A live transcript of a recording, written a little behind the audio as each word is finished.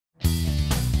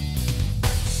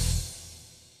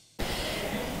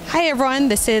Hi everyone,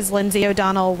 this is Lindsay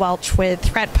O'Donnell Welch with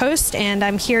Threatpost, and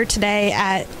I'm here today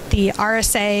at the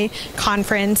RSA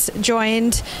conference,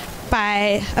 joined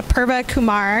by Apurva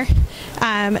Kumar.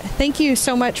 Thank you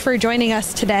so much for joining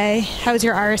us today. How's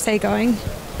your RSA going?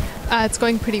 It's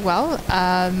going pretty well.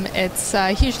 It's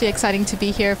hugely exciting to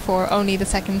be here for only the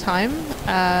second time.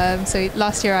 So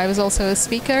last year I was also a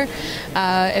speaker.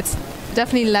 It's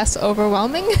definitely less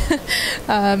overwhelming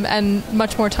and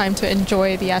much more time to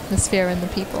enjoy the atmosphere and the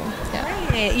people.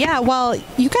 Yeah, well,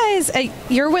 you guys,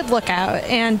 you're with Lookout,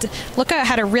 and Lookout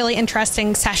had a really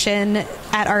interesting session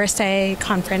at RSA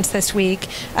conference this week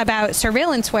about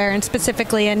surveillanceware, and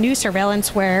specifically a new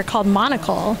surveillanceware called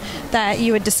Monokle that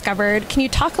you had discovered. Can you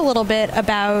talk a little bit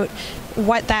about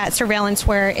what that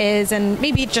surveillanceware is, and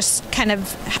maybe just kind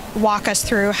of walk us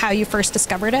through how you first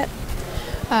discovered it?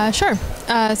 Sure.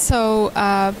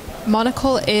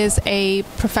 Monokle is a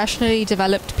professionally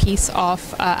developed piece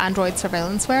of Android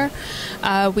surveillanceware.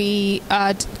 We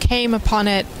came upon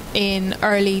it in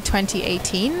early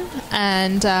 2018,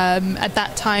 and at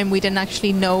that time we didn't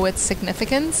actually know its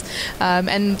significance,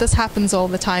 and this happens all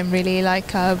the time really.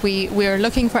 Like we're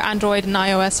looking for Android and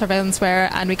iOS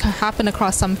surveillanceware, and we happen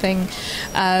across something,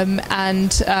 and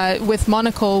with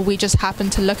Monokle we just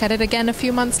happened to look at it again a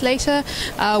few months later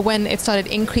when it started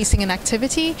increasing in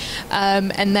activity,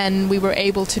 and then we were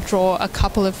able to draw a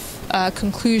couple of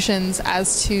conclusions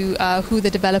as to who the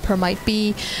developer might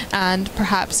be and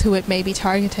perhaps who it may be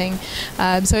targeting.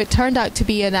 So it turned out to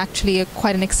be actually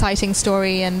quite an exciting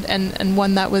story, and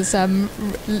one that was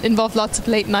involved lots of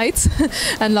late nights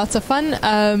and lots of fun.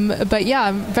 But yeah,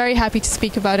 I'm very happy to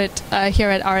speak about it here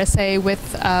at RSA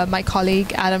with my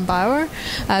colleague Adam Bauer.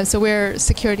 So we're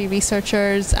security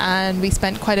researchers, and we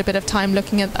spent quite a bit of time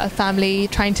looking at a family,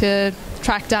 trying to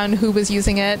track down who was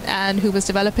using it and who was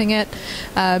developing it,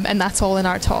 and that's all in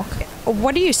our talk.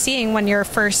 What are you seeing when you're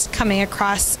first coming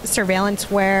across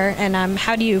surveillanceware, and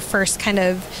how do you first kind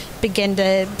of begin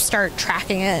to start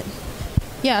tracking it?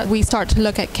 Yeah, we start to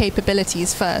look at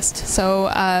capabilities first. So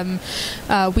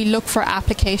we look for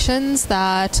applications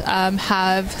that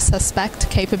have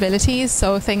suspect capabilities,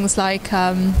 so things like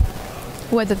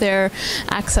whether they're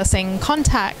accessing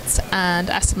contacts and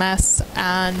SMS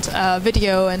and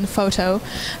video and photo.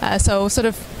 So sort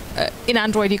of in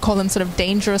Android you call them sort of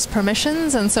dangerous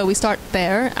permissions, and so we start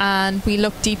there and we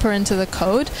look deeper into the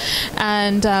code,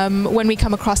 and when we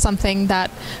come across something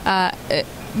that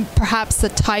perhaps the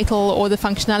title or the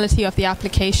functionality of the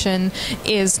application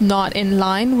is not in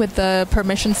line with the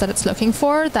permissions that it's looking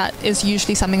for, that is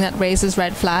usually something that raises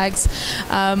red flags.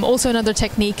 Also, another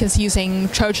technique is using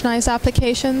Trojanized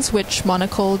applications, which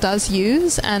Monokle does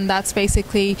use, and that's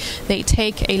basically they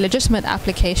take a legitimate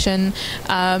application,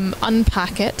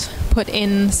 unpack it, put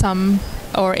in some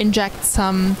or inject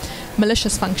some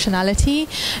malicious functionality,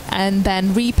 and then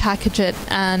repackage it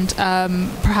and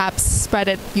perhaps spread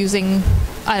it using,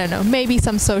 I don't know, maybe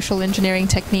some social engineering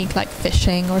technique like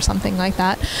phishing or something like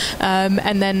that,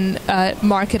 and then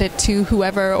market it to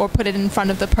whoever, or put it in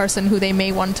front of the person who they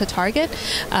may want to target,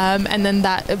 and then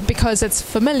that, because it's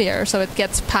familiar, so it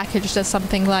gets packaged as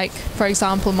something like, for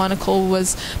example, Monokle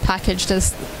was packaged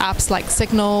as apps like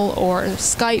Signal or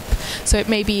Skype, so it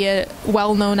may be a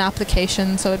well-known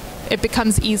application, so it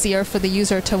becomes easier for the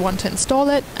user to want to install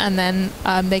it, and then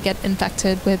they get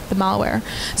infected with the malware.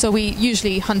 So we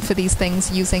usually hunt for these things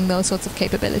using those sorts of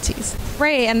capabilities.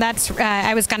 Right, and that's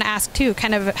I was going to ask too,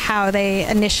 kind of how they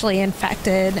initially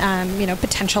infected,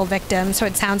 potential victims. So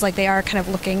it sounds like they are kind of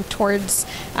looking towards,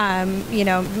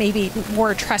 maybe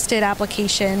more trusted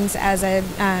applications as a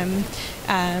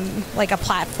like a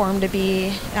platform to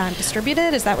be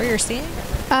distributed. Is that what you're seeing?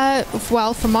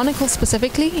 Well, for Monokle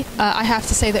specifically, I have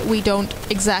to say that we don't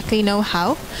exactly know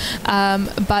how,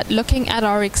 but looking at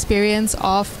our experience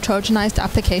of Trojanized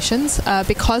applications,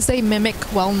 because they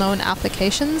mimic well-known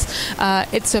applications,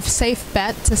 it's a safe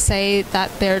bet to say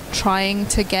that they're trying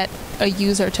to get a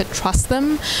user to trust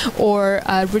them or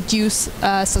reduce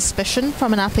suspicion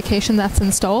from an application that's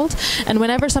installed. And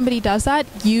whenever somebody does that,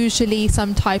 usually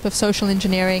some type of social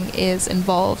engineering is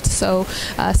involved. So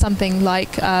something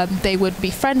like they would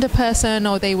befriend a person,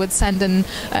 or they would send an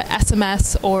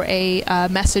SMS or a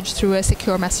message through a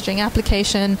secure messaging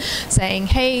application saying,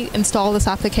 hey, install this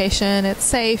application, it's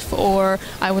safe, or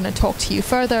I want to talk to you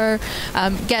further.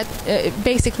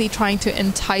 Basically trying to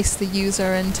entice the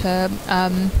user into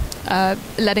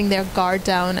letting their guard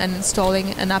down and installing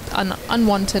an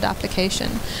unwanted application.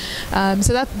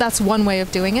 So that's one way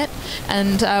of doing it,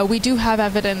 and we do have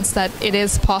evidence that it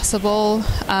is possible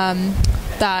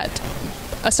that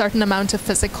a certain amount of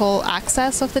physical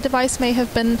access of the device may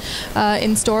have been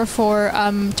in store for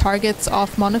targets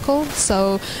of Monokle.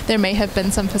 So there may have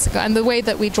been some physical, and the way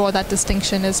that we draw that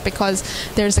distinction is because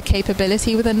there's a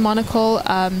capability within Monokle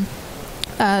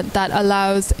that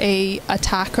allows a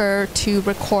attacker to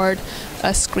record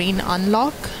a screen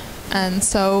unlock. And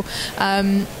so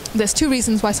there's two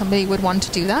reasons why somebody would want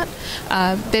to do that.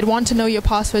 They'd want to know your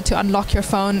password to unlock your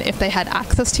phone if they had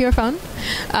access to your phone,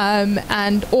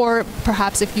 or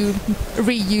perhaps if you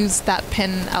reuse that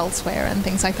PIN elsewhere and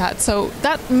things like that. So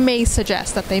that may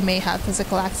suggest that they may have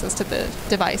physical access to the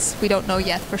device. We don't know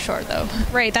yet for sure, though.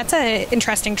 Right, that's an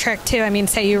interesting trick too. I mean,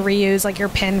 say you reuse like your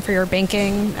PIN for your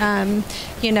banking,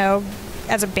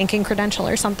 as a banking credential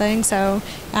or something. So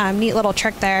neat little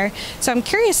trick there. So I'm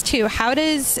curious too, how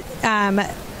does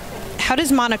Monokle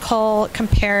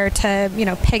compare to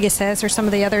Pegasus or some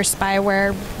of the other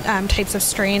spyware types of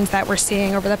strains that we're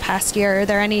seeing over the past year? Are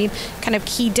there any kind of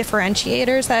key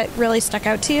differentiators that really stuck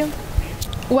out to you?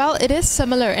 Well, it is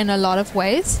similar in a lot of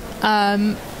ways.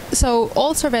 So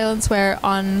all surveillanceware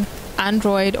on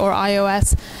Android or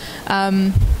iOS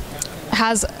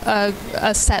has a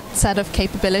set of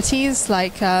capabilities.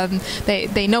 Like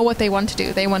they know what they want to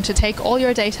do. They want to take all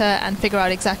your data and figure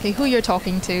out exactly who you're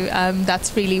talking to.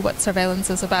 That's really what surveillance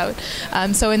is about.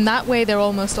 So in that way, they're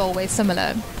almost always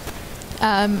similar.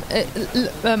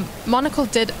 Monokle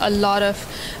did a lot of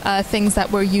things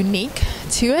that were unique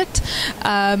to it,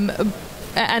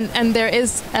 and there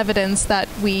is evidence that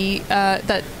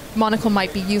that Monokle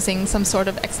might be using some sort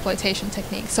of exploitation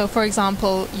technique. So, for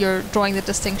example, you're drawing the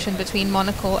distinction between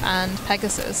Monokle and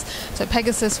Pegasus. So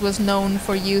Pegasus was known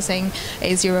for using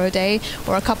a 0 day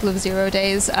or a couple of 0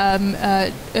 days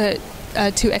to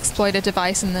exploit a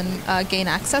device and then gain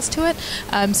access to it.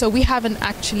 So we haven't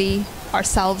actually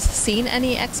ourselves seen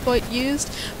any exploit used,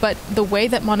 but the way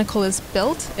that Monokle is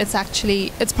built,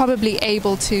 it's probably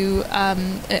able to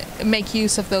make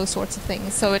use of those sorts of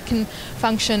things. So it can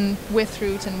function with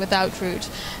root and without root,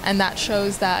 and that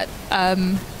shows that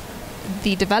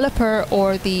the developer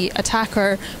or the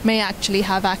attacker may actually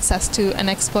have access to an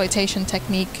exploitation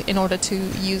technique in order to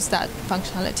use that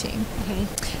functionality.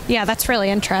 Mm-hmm. Yeah, that's really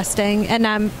interesting.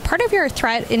 And part of your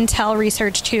threat intel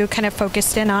research too kind of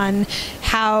focused in on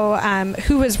how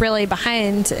who was really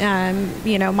behind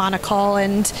Monokle,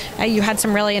 and you had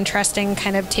some really interesting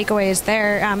kind of takeaways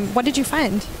there. What did you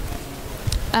find?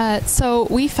 So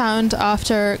we found,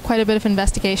 after quite a bit of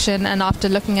investigation and after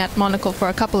looking at Monokle for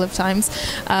a couple of times,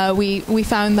 we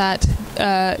found that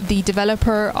the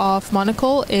developer of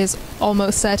Monokle is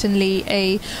almost certainly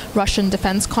a Russian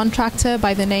defense contractor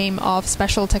by the name of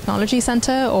Special Technology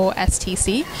Center, or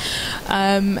STC.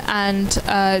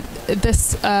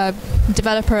 This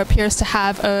developer appears to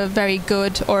have a very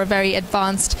good or a very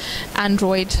advanced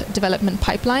Android development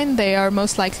pipeline. They are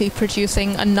most likely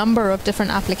producing a number of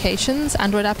different applications,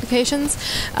 Android applications,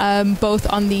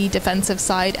 both on the defensive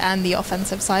side and the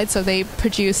offensive side. So they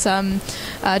produce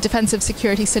defensive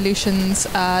security solutions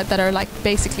that are like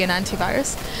basically an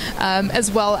antivirus,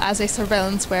 as well as a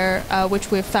surveillanceware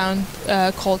which we've found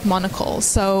called Monokle.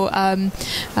 So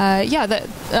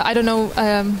I don't know,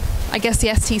 I guess the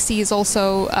STC is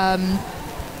also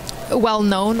well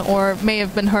known, or may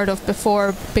have been heard of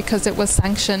before, because it was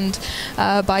sanctioned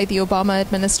by the Obama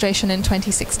administration in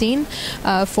 2016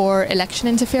 for election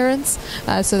interference.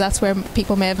 So that's where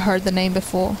people may have heard the name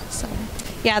before. So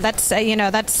yeah,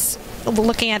 that's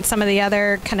looking at some of the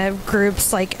other kind of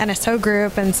groups like NSO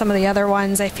Group and some of the other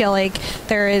ones. I feel like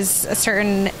there is a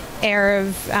certain air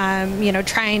of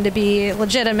trying to be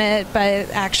legitimate, but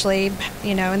actually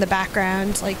in the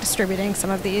background like distributing some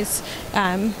of these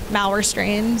malware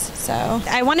strains. So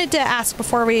I wanted to ask,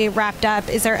 before we wrapped up,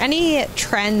 is there any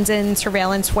trends in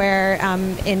surveillanceware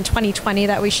in 2020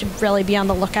 that we should really be on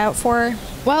the lookout for?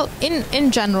 Well, in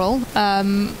general,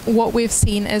 what we've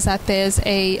seen is that there's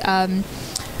a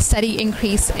steady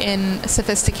increase in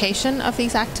sophistication of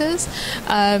these actors.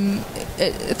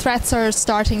 Threats are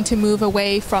starting to move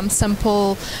away from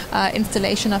simple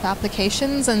installation of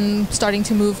applications and starting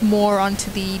to move more onto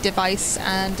the device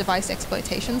and device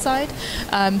exploitation side.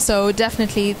 So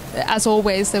definitely, as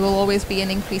always, there will always be an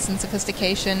increase in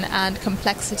sophistication and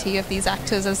complexity of these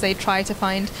actors as they try to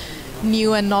find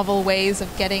new and novel ways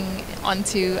of getting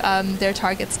onto their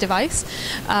target's device.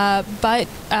 But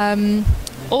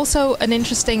also, an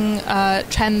interesting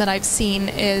trend that I've seen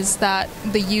is that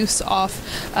the use of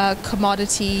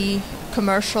commodity,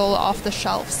 commercial,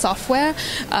 off-the-shelf software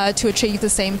to achieve the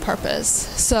same purpose.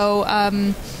 So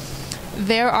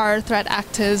there are threat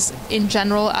actors in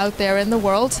general out there in the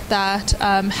world that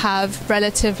have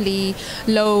relatively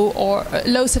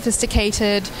low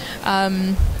sophisticated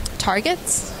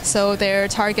targets. So their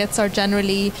targets are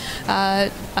generally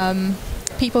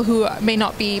people who may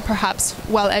not be perhaps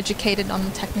well educated on the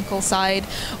technical side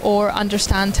or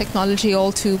understand technology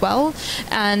all too well,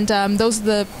 and those are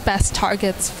the best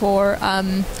targets for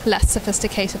less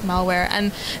sophisticated malware,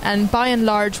 and by and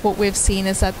large what we've seen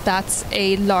is that that's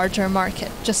a larger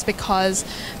market just because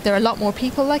there are a lot more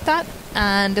people like that,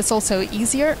 and it's also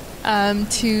easier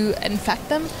to infect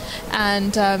them,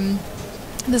 and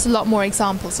there's a lot more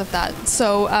examples of that.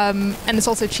 So, and it's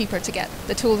also cheaper to get.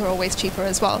 The tools are always cheaper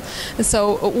as well.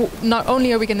 So not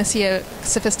only are we going to see a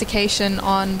sophistication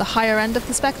on the higher end of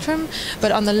the spectrum,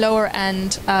 but on the lower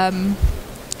end,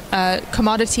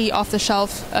 commodity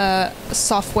off-the-shelf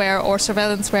software or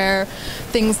surveillanceware,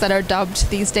 things that are dubbed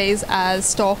these days as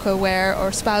stalkerware or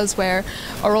spouseware,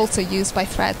 are also used by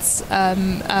threats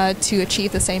to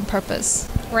achieve the same purpose.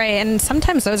 Right, and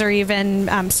sometimes those are even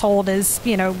sold as,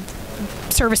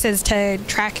 services to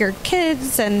track your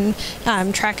kids and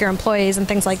track your employees and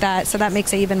things like that. So that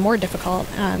makes it even more difficult.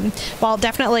 Well,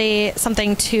 definitely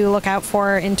something to look out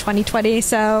for in 2020.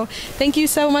 So thank you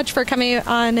so much for coming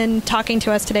on and talking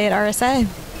to us today at RSA.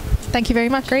 Thank you very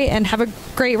much. Great, and have a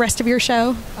great rest of your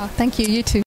show. Thank you. You too.